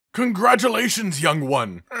Congratulations, young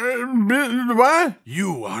one. What?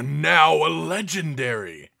 You are now a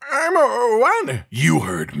legendary. I'm a what? You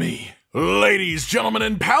heard me. Ladies, gentlemen,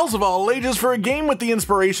 and pals of all ages, for a game with the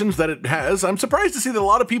inspirations that it has, I'm surprised to see that a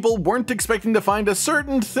lot of people weren't expecting to find a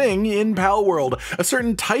certain thing in Palworld, a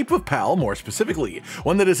certain type of pal more specifically,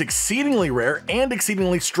 one that is exceedingly rare and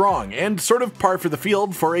exceedingly strong, and sort of par for the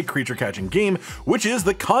field for a creature-catching game, which is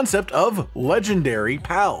the concept of legendary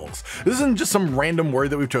pals. This isn't just some random word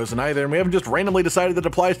that we've chosen either, and we haven't just randomly decided that it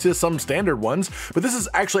applies to some standard ones, but this is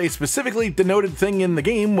actually a specifically denoted thing in the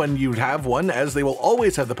game when you have one, as they will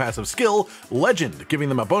always have the passive skill Legend, giving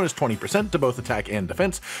them a bonus 20% to both attack and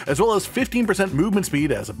defense, as well as 15% movement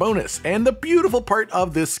speed as a bonus. And the beautiful part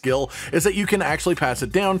of this skill is that you can actually pass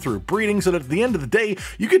it down through breeding, so that at the end of the day,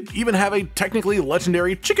 you could even have a technically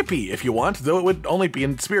legendary Chickapee if you want, though it would only be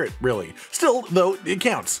in spirit, really. Still, though, it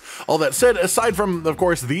counts. All that said, aside from, of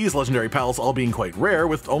course, these legendary pals all being quite rare,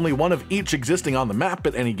 with only one of each existing on the map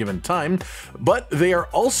at any given time, but they are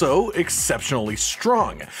also exceptionally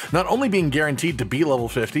strong. Not only being guaranteed to be level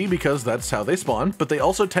 50, because that's how they spawn, but they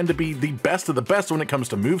also tend to be the best of the best when it comes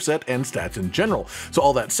to moveset and stats in general. So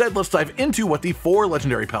all that said, let's dive into what the 4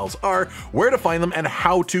 legendary pals are, where to find them, and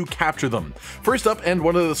how to capture them. First up, and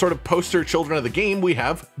one of the sort of poster children of the game, we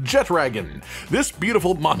have Jetragon. This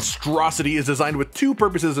beautiful monstrosity is designed with 2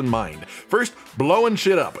 purposes in mind. First, blowing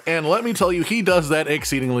shit up, and let me tell you, he does that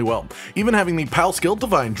exceedingly well. Even having the pal skill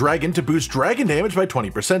Divine Dragon to boost dragon damage by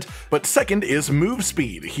 20%, but second is move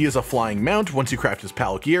speed. He is a flying mount once you craft his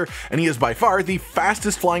pal gear, and he is by far the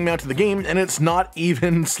fastest flying mount in the game, and it's not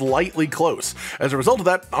even slightly close. As a result of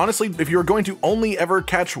that, honestly, if you're going to only ever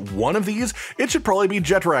catch one of these, it should probably be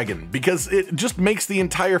Jetragon, because it just makes the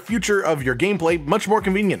entire future of your gameplay much more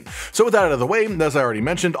convenient. So with that out of the way, as I already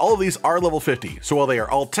mentioned, all of these are level 50, so while they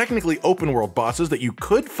are all technically open world bosses that you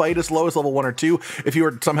could fight as low as level 1 or 2 if you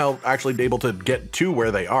were somehow actually able to get to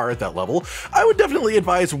where they are at that level, I would definitely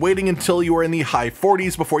advise waiting until you are in the high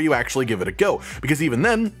 40s before you actually give it a go, because even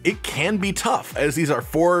then, it can be tough, as these are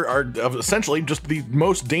 4 of essentially just the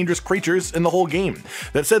most dangerous creatures in the whole game.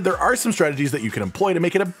 That said, there are some strategies that you can employ to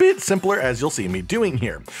make it a bit simpler, as you'll see me doing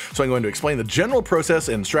here. So I'm going to explain the general process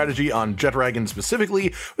and strategy on Jetragon specifically.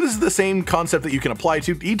 This is the same concept that you can apply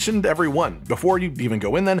to each and every one. Before you even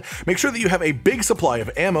go in then, make sure that you have a big supply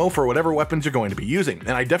of ammo for whatever weapons you're going to be using,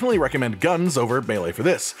 and I definitely recommend guns over melee for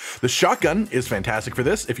this. The shotgun is fantastic for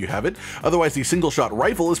this if you have it, otherwise the single shot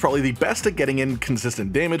rifle is probably the best at getting in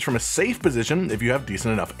consistent damage from a safe position if you have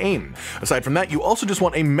decent enough aim. Aside from that, you also just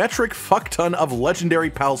want a metric fuck ton of legendary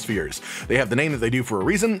pal spheres. They have the name that they do for a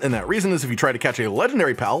reason, and that reason is if you try to catch a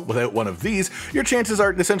legendary pal without one of these, your chances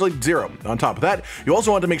are essentially 0. On top of that, you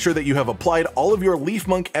also want to make sure that you have applied all of your Leaf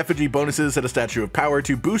Monk effigy bonuses at a Statue of Power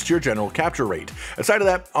to boost your general capture rate. Aside of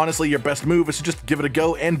that, honestly, your best move is to just give it a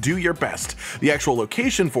go and do your best. The actual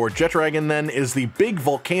location for Jetragon then is the big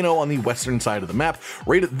volcano on the western side of the map,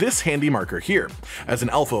 right at this handy marker here. As an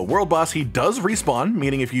alpha world boss, he does respawn,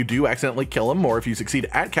 meaning if you do accidentally kill him, or if you succeed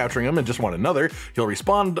at capturing him and just want another, he'll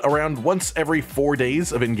respawn around once every 4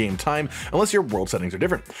 days of in-game time, unless your world settings are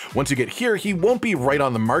different. Once you get here, he won't be right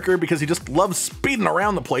on the marker because he just loves speeding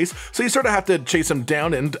around the place, so you sort of have to chase him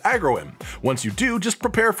down and aggro him. Once you do, just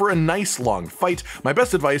prepare for a nice long fight. My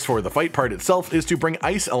best advice for the fight part itself is to bring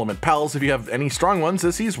ice element pals if you have any strong ones,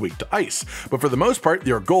 as he's weak to ice. But for the most part,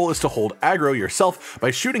 your goal is to hold aggro yourself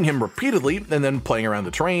by shooting him repeatedly and then playing around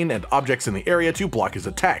the terrain and objects in the area to block his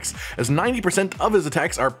attacks, as 90% of his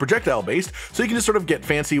attacks are projectile based, so you can just sort of get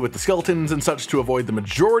fancy with the skeletons and such to avoid the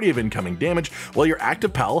majority of incoming damage, while your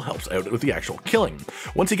active pal helps out with the actual killing.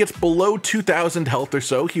 Once he gets below 2,000 health or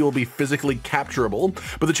so, he will be physically capturable,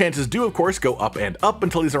 but the chances do of course go up and up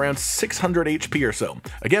until he's around 600 HP or so.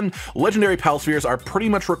 Again, legendary pal spheres are pretty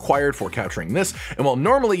much required for capturing this, and while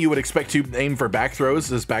normally you would expect to aim for back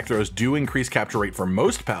throws, as back throws do increase capture rate for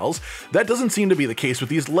most pals, that doesn't seem to be the case with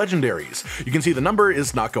these legendaries. You can see the number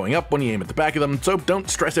is not going up when you aim at the back of them, so don't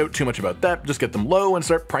stress out too much about that, just get them low and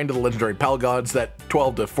start praying to the legendary pal gods that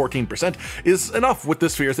 12 to 14% is enough with the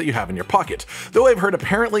spheres that you have in your pocket. Though I've heard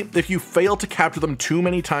apparently if you fail to capture them too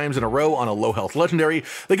many times in a row on a low health legendary,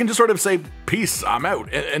 they can just sort of say, peace, I'm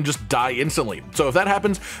out, and just die instantly. So if that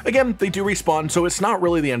happens, again, they do respawn, so it's not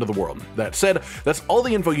really the end of the world. That said, that's all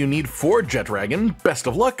the info you need for Jetragon. Best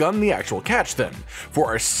of luck on the actual catch then. For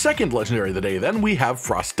our second legendary of the day then, we have have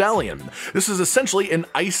Frostallion. This is essentially an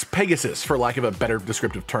Ice Pegasus, for lack of a better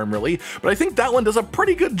descriptive term really, but I think that one does a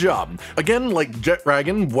pretty good job. Again, like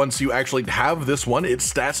Jetragon, once you actually have this one,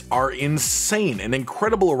 its stats are insane. An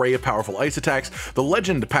incredible array of powerful ice attacks, the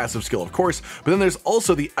Legend passive skill of course, but then there's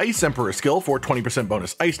also the Ice Emperor skill for 20%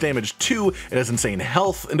 bonus ice damage too. It has insane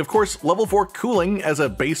health, and of course level 4 cooling as a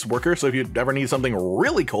base worker, so if you ever need something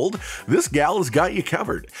really cold, this gal has got you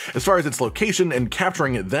covered. As far as its location and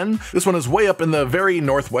capturing it then, this one is way up in the very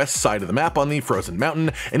northwest side of the map on the frozen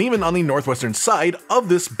mountain, and even on the northwestern side of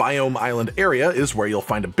this biome island area is where you'll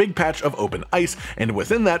find a big patch of open ice, and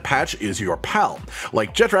within that patch is your pal.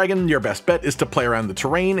 Like Jetragon, your best bet is to play around the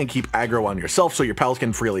terrain and keep aggro on yourself so your pals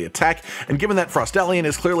can freely attack, and given that Frostallion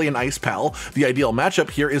is clearly an ice pal, the ideal matchup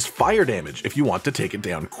here is fire damage if you want to take it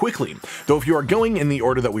down quickly. Though if you are going in the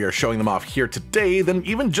order that we are showing them off here today, then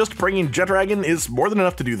even just bringing Jetragon is more than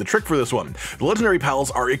enough to do the trick for this one. The legendary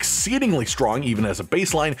pals are exceedingly strong even as a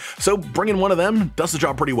baseline, so bringing one of them does the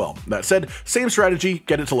job pretty well. That said, same strategy,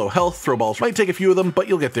 get it to low health, throw balls might take a few of them, but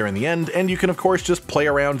you'll get there in the end, and you can of course just play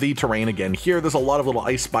around the terrain again here. There's a lot of little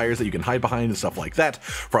ice spires that you can hide behind and stuff like that.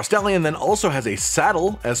 Frostallion then also has a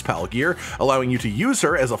saddle as pal gear, allowing you to use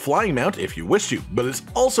her as a flying mount if you wish to, but it's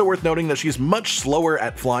also worth noting that she's much slower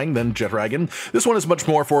at flying than Jetragon. This one is much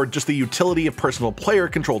more for just the utility of personal player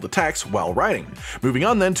controlled attacks while riding. Moving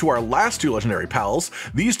on then to our last two legendary pals,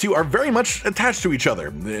 these two are very much attached to each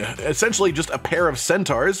other, essentially just a pair of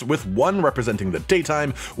centaurs with one representing the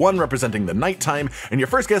daytime, one representing the nighttime, and your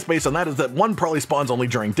first guess based on that is that one probably spawns only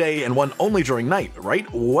during day and one only during night, right?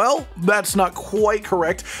 Well, that's not quite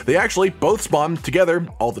correct. They actually both spawn together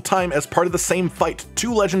all the time as part of the same fight,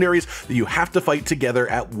 two legendaries that you have to fight together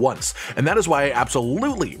at once, and that is why I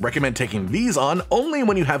absolutely recommend taking these on only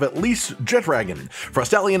when you have at least Jetragon.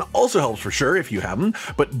 Frostallion also helps for sure if you have them,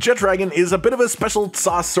 but Jetragon is a bit of a special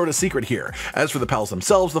sauce sort of secret here. As for the pals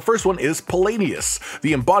themselves, the first one is Paladius,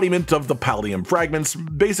 the embodiment of the Paladium fragments,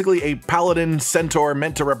 basically a paladin centaur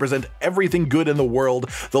meant to represent everything good in the world,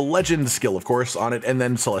 the legend skill of course on it, and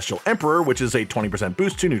then Celestial Emperor, which is a 20%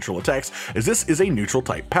 boost to neutral attacks, as this is a neutral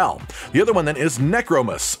type pal. The other one then is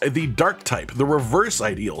Necromus, the dark type, the reverse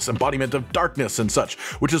ideals, embodiment of darkness and such,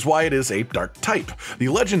 which is why it is a dark type. The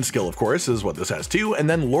legend skill of course is what this has too, and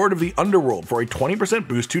then Lord of the Underworld for a 20%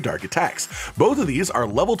 boost to dark attacks. Both of these are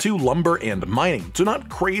level 2 lumber and mining, so not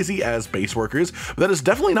crazy as base workers, but that is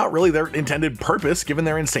definitely not really their intended purpose given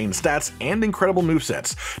their insane stats and incredible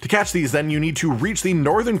movesets. To catch these then you need to reach the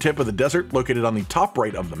northern tip of the desert located on the top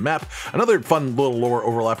right of the map. Another fun little lore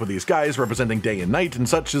overlap with these guys representing day and night and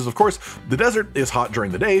such is of course the desert is hot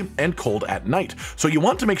during the day and cold at night, so you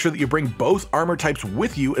want to make sure that you bring both armor types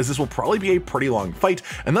with you as this will probably be a pretty long fight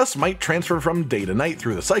and thus might transfer from day to night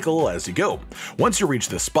through the cycle as you go. Once you reach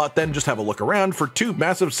this spot then just have a look around for two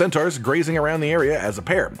massive centaurs grazing around the area as a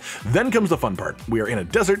pair. Then comes the fun part. We are in a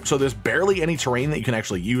desert, so there's barely any terrain that you can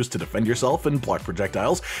actually use to defend yourself and block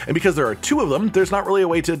projectiles, and because there are two of them, there's not really a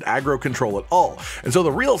way to aggro control at all. And so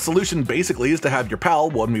the real solution basically is to have your pal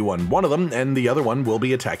 1v1 one of them, and the other one will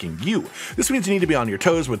be attacking you. This means you need to be on your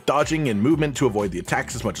toes with dodging and movement to avoid the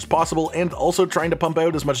attacks as much as possible, and also trying to pump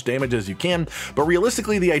out as much damage as you can, but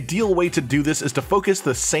realistically the ideal way to do this is to focus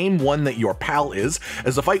the same one that your pal is,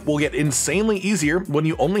 as the fight will get insanely easier when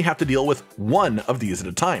you only have to deal with one of these at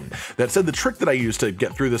a time. That said, the trick that I use to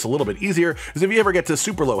get through this a little bit easier is if you ever get to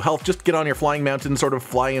super low health, just get on your flying mount and sort of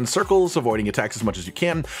fly in circles, avoiding attacks as much as you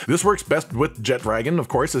can. This works best with Jetragon, of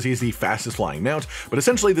course, as he's the fastest flying mount, but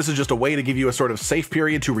essentially this is just a way to give you a sort of safe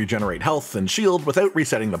period to regenerate health and shield without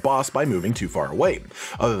resetting the boss by moving too far away.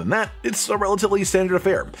 Other than that, it's a relatively standard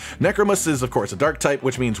affair. Necromus is of course a dark type,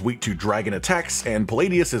 which means weak to dragon attacks, and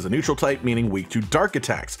Paladius is a neutral type, meaning weak to dark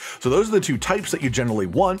attacks. So those are the two types that you generally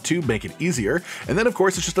want to make it easier, and then of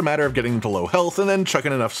course it's just a matter of getting them to low health and then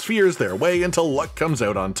chucking enough spheres their way until luck comes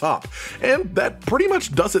out on top. And that pretty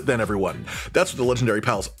much does it then, everyone. That's what the legendary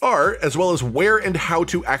pals are, as well as where and how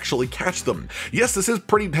to actually catch them. Yes, this is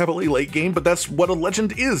pretty heavily late game, but that's what a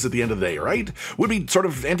legend is at the end of the day, right? Would be sort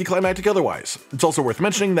of anticlimactic otherwise. It's also worth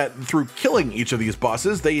mentioning that through killing each of these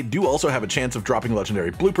bosses, they do also have a chance of dropping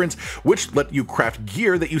legendary blueprints, which let you craft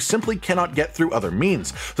gear that you simply cannot get through other means.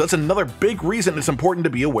 So that's another big reason it's important to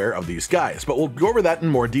be aware of these guys, but we'll go over that in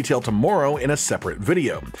more detail tomorrow in a separate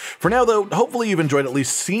video. For now though, hopefully you've enjoyed at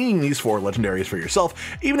least seeing these four legendaries for yourself,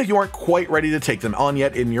 even if you aren't quite ready to take them on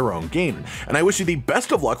yet in your own game, and I wish you the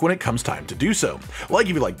best of luck when it comes time to do so. Like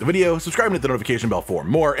if you liked the video, subscribe and hit the notification bell for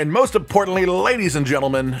more, and most importantly, ladies and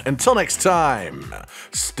gentlemen, until next time,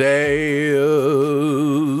 stay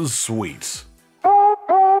sweet.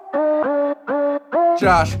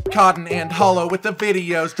 Josh, Cotton, and Hollow with the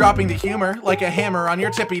videos, dropping the humor like a hammer on your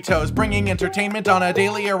tippy toes, bringing entertainment on a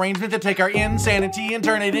daily arrangement to take our insanity and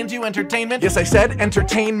turn it into entertainment. Yes, I said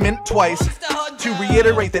entertainment twice, to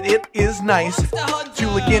reiterate that it is nice to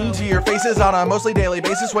look into your faces on a mostly daily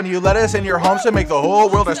basis when you let us in your homes to make the whole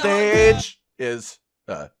world a stage.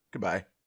 Goodbye.